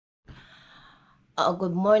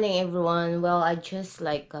Good morning, everyone. Well, I just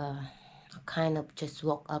kind of just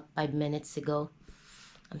woke up 5 minutes ago.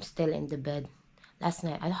 I'm still in the bed. Last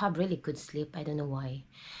night I have really good sleep. I don't know why.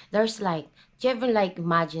 There's do you ever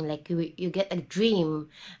imagine you get a dream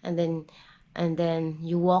and then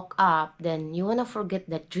you woke up, then you wanna forget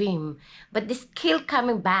that dream, but this still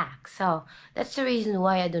coming back. So that's the reason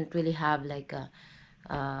why I don't really have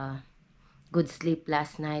uh good sleep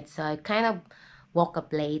last night. So I kind of woke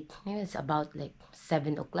up late. Maybe it's about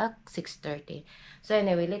 7 o'clock, 6:30. So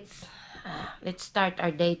anyway, let's start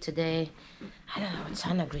our day today. I don't know what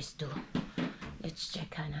Hannah Grace do. Let's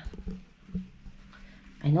check Hannah.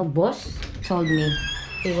 I know boss told me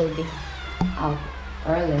he will be out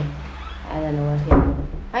early. I don't know what he will.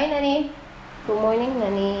 Hi Nani. Good morning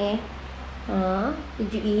Nani.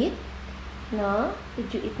 Did you eat? No?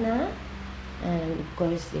 Did you eat na? And of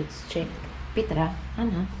course, let's check Petra.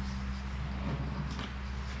 Hannah.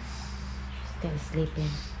 She's still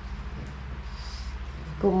sleeping.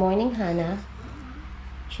 Good morning, Hannah.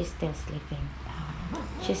 She's still sleeping.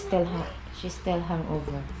 She's still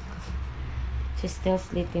hungover. She's still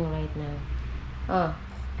sleeping right now. Oh,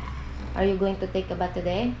 are you going to take a bath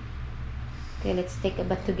today? Okay, let's take a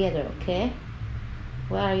bath together. Okay.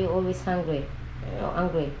 Why are you always hungry? You're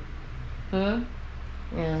hungry.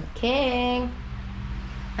 Okay.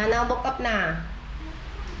 Hannah, woke up na.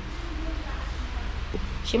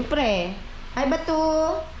 Siyempre. Hi,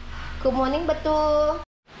 Batu. Good morning, Batu.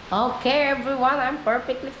 Okay, everyone. I'm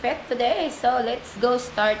perfectly fit today. So, let's go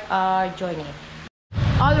start our journey.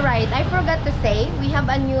 Alright, I forgot to say, we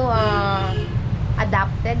have a new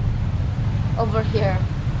adapted over here.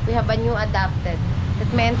 We have a new adapted.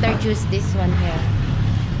 Let me introduce this one here.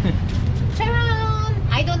 Charon!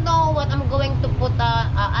 I don't know what I'm going to put.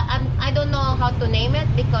 I don't know how to name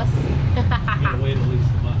it because. You gotta wait at least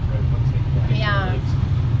a month, right? Yeah.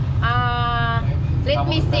 Let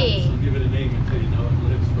me see. So give it a name until you know it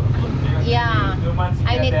lives for a month. Yeah.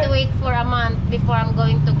 I need to wait for a month before I'm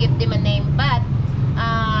going to give them a name. But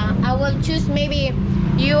I will choose maybe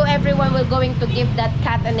everyone will going to give that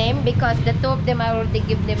cat a name because the two of them I already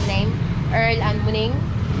give them name, Earl and Muning.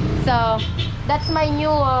 So that's my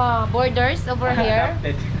new borders over here.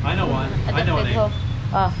 I know one. I know a name.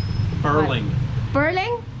 Burling.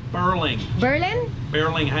 Burling? Burling. Berlin?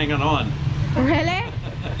 Barely hanging on. Really?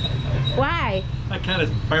 Why? That cat is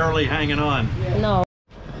barely hanging on. No.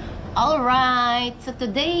 Alright, so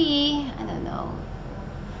today, I don't know.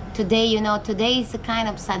 Today, today is a kind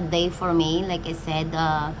of sad day for me. Like I said,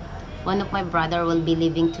 one of my brother will be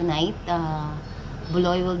leaving tonight.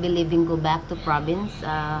 Buloy will be leaving, go back to province.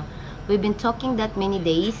 We've been talking that many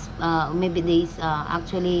days, maybe days,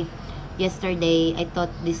 actually, yesterday, I thought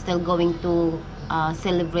they're still going to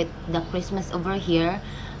celebrate the Christmas over here.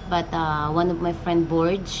 But one of my friend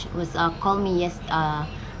Borge was called me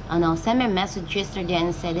sent me a message yesterday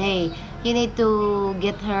and said, hey, you need to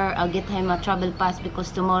get him a travel pass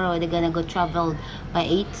because tomorrow they're gonna go travel by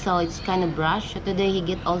 8, so it's kind of rush. So today he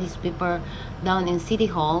get all his paper down in City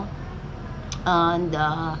Hall, and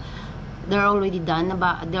they're already done,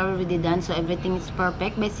 so everything is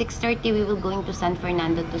perfect. By 6:30 we will going to San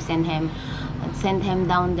Fernando to send him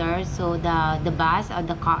down there, so the bus or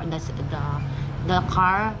the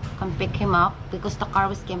car can pick him up because the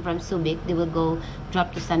car came from Subic. They will go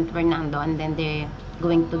drop to San Fernando and then they're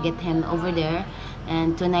going to get him over there.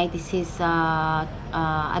 And tonight is his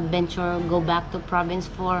adventure, go back to province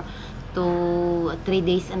for 3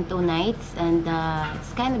 days and 2 nights. And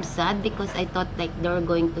it's kind of sad because I thought they were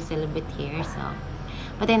going to celebrate here. So,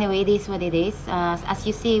 but anyway, it is what it is. As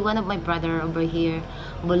you see, one of my brother over here,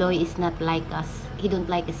 Buloy, is not like us. He don't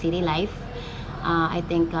like a city life. I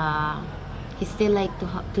think he still like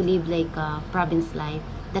to live like province life.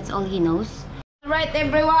 That's all he knows. All right,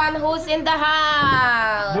 everyone, who's in the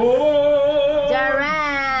house?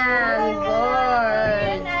 Jaran,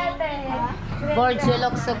 Borge, you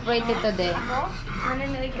look so pretty today.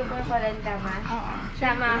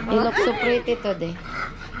 You look so pretty today.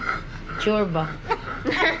 Sure ba?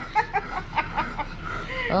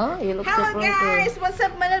 Oh, you look so pretty. Hello guys, what's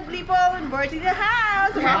up mga people? Borge in the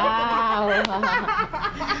house. Wow.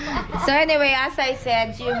 So anyway, as I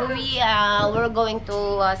said, we're going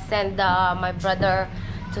to send my brother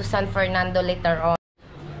to San Fernando later on.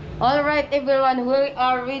 All right, everyone, we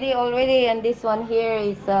are ready already, and this one here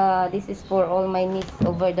is this is for all my niece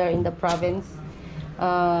over there in the province.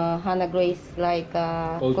 Hannah Grace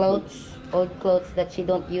old clothes that she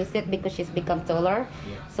don't use it because she's become taller.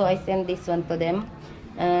 So I send this one to them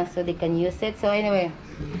so they can use it. So anyway,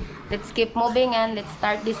 let's keep moving and let's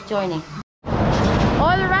start this journey.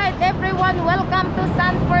 All right, everyone, welcome to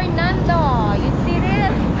San Fernando. You see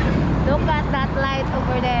this? Look at that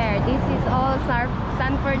all,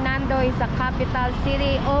 San Fernando is a capital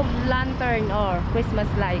city of lantern or Christmas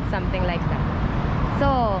lights, something like that.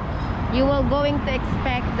 So you will going to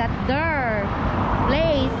expect that their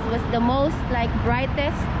place was the most like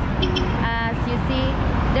brightest. As you see,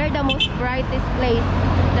 they're the most brightest place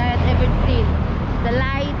that I've ever seen. The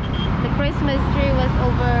light, the Christmas tree was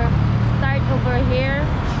start over here,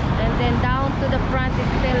 and then down to the front is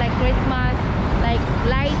still like Christmas, like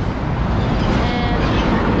lights, and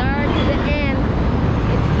there to the end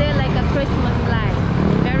it's still like a Christmas light.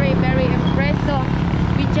 Very, very impressed. So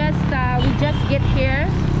we just get here,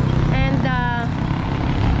 and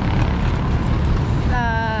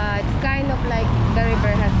it's kind of like the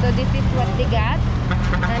river has. So this is what they got,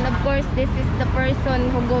 and of course this is the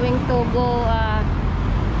person who going to go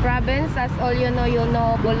province. As all you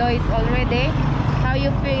know Bolois already. How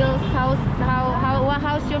you feel? How's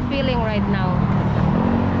your feeling right now?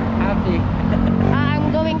 Happy.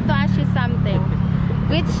 I'm going to ask you something.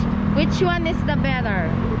 Which one is the better?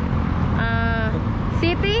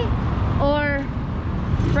 City or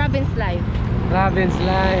province life? Province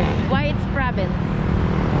life. Why it's province?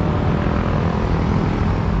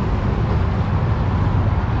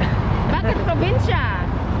 Bakit probinsya?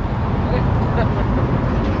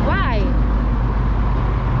 Why?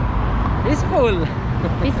 Peaceful.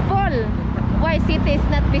 Peaceful. Why city is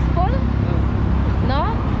not peaceful?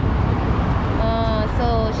 No?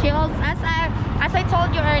 So she also, as I told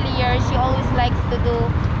you earlier, she always likes to do,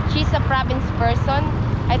 she's a province person.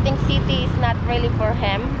 I think city is not really for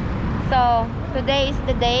him. So today is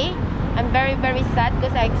the day. I'm very, very sad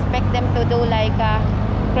because I expect them to do like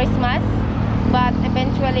Christmas, but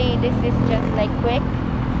eventually this is just like quick.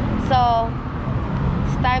 So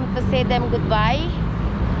it's time to say them goodbye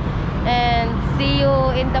and see you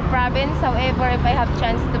in the province. However, if I have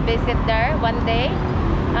chance to visit there one day,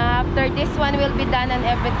 after this one will be done and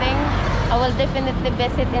everything, I will definitely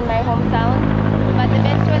visit in my hometown. But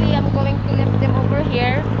eventually I'm going to leave them over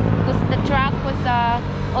here because the truck was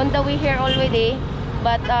on the way here already.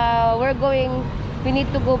 But we need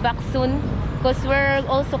to go back soon because we're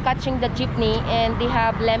also catching the jeepney and they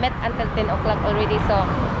have limit until 10 o'clock already. So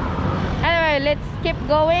anyway, let's keep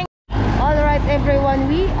going. Alright everyone,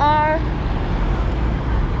 we are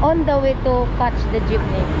on the way to catch the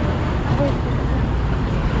jeepney.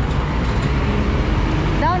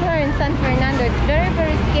 Down here in San Fernando, it's very,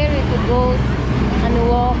 very scary to go and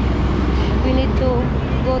walk. We need to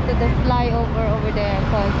go to the flyover over there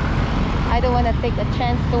because I don't want to take a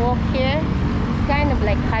chance to walk here. It's kind of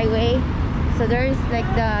like highway. So there is like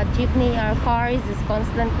the jeepney, our cars is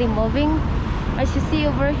constantly moving. As you see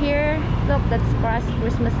over here, look, that's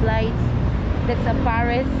Christmas lights. That's a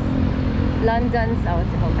Paris, London, South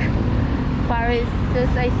Paris.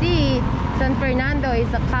 Because I see San Fernando is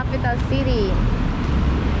a capital city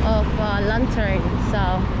of lantern. So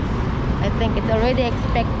I think it's already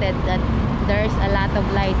expected that there's a lot of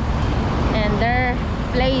lights, and their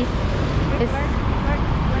place is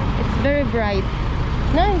it's very bright.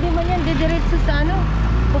 No, hindi man yan didiretso sa ano.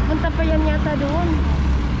 Pupunta pa yan yata doon.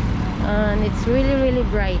 And it's really, really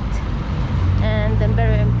bright, and I'm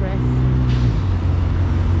very impressed.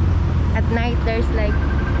 At night there's like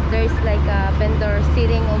a vendor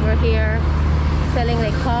sitting over here selling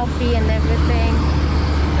like coffee and everything.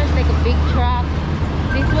 There's like a big truck.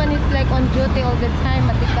 This one is like on duty all the time,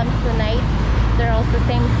 but it comes to night. They're also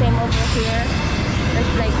same over here.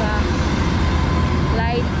 There's like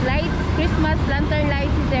lights, Christmas lantern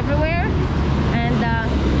lights is everywhere. And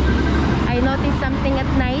I noticed something at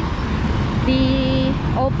night. They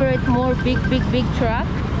operate more big truck.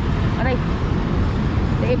 Alright,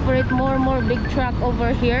 they operate more big truck over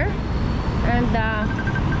here, and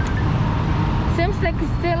seems like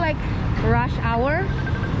it's still like rush hour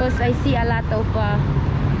because I see a lot of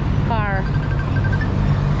car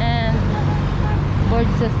and boards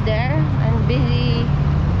just there and busy.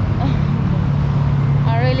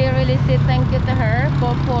 I really say thank you to her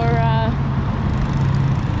for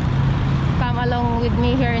come along with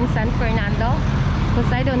me here in San Fernando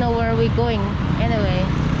because I don't know where we're going anyway.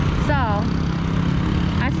 So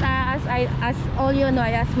as all you know,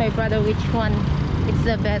 I asked my brother which one it's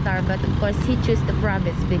the better, but of course he chose the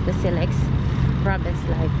province because he likes province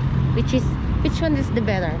life. Which one is the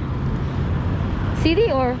better,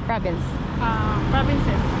 city or province?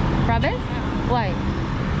 Provinces. Province? Yeah. Why?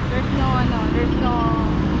 There's no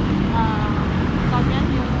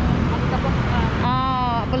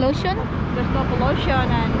Pollution? There's no pollution,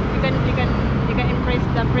 and you can embrace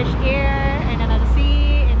the fresh air and another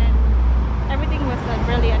sea, and then everything was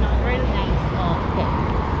really nice. Okay,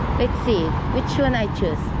 let's see which one I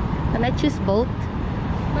choose. Can I choose both?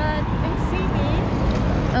 But in city,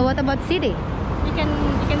 Why what about city? You can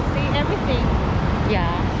see everything.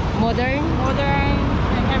 Yeah, modern. Modern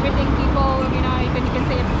and everything. People, you know, you can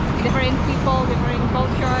see different people, different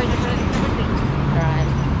culture, different everything.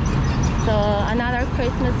 Right. So another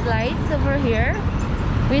Christmas lights over here,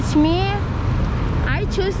 which me, I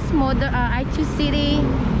choose modern. I choose city.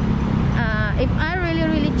 If I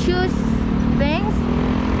really choose things,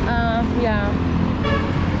 yeah,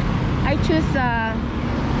 I choose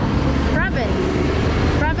province.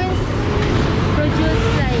 Province produce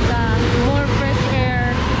like more fresh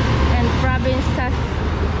air, and province has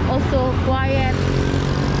also quiet,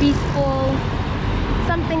 peaceful,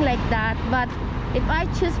 something like that. But if I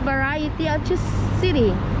choose variety, I'll choose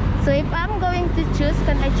city. So if I'm going to choose,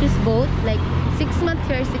 can I choose both? Like 6 months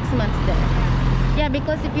here, 6 months there. Yeah,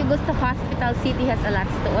 because if you go to hospital, city has a lot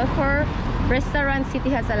to offer. Restaurant,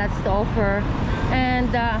 city has a lot to offer.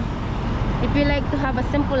 And if you like to have a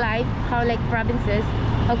simple life, how like provinces,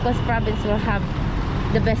 of course province will have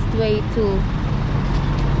the best way to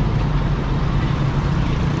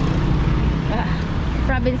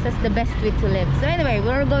province has the best way to live. So anyway,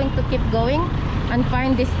 we're going to keep going and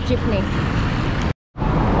find this jeepney.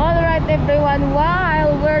 Alright everyone,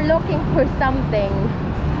 while we're looking for something,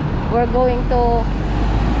 we're going to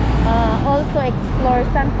also explore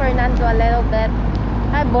San Fernando a little bit.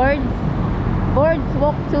 Hi birds. Birds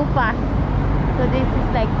walk too fast. So this is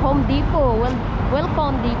like Home Depot.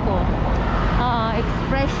 Welcome Depot.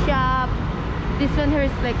 Express shop. This one here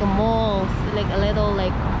is like a mall. So like a little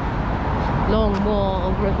like long mall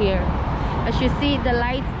over here. As you see, the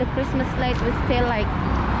lights, the Christmas light was still like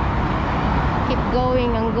keep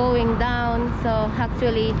going and going down. So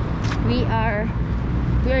actually we are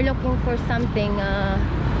looking for something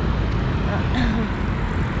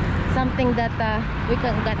something that we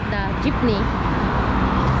can get the jeepney,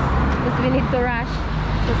 because we need to rush,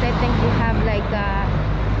 because I think we have like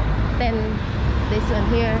 10, this one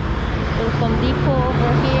here, Welcome Depot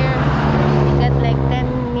over here. We got like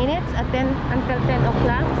 10 minutes at 10 until 10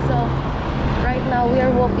 o'clock. So right now we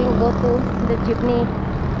are walking, go to the jeepney.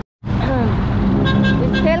 We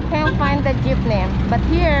still can't find the jeepney, but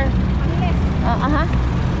here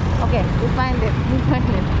okay, we find it.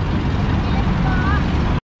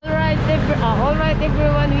 Alright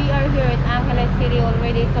everyone, we are here in Angeles City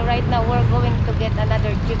already. So right now we're going to get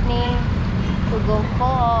another jeepney to go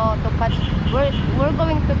to catch. We're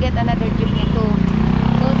going to get another jeepney to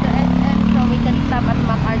go to SM, so we can stop at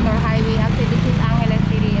MacArthur Highway. Actually this is Angeles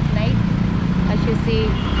City at night. As you see,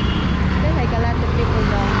 there's like a lot of people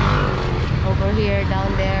down over here, down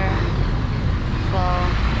there. So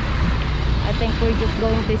I think we're just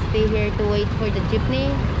going to stay here to wait for the jeepney,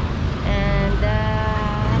 and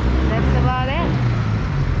that's about it.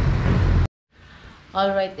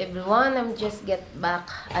 Alright everyone, I just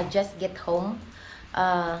get home.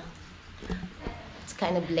 It's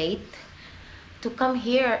kind of late. To come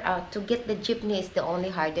here to get the jeepney is the only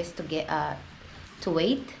hardest to get to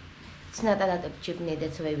wait. It's not a lot of jeepney,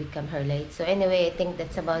 that's why we come here late. So anyway, I think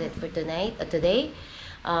that's about it for today.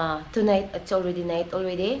 Tonight it's already night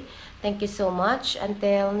already. Thank you so much.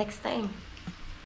 Until next time.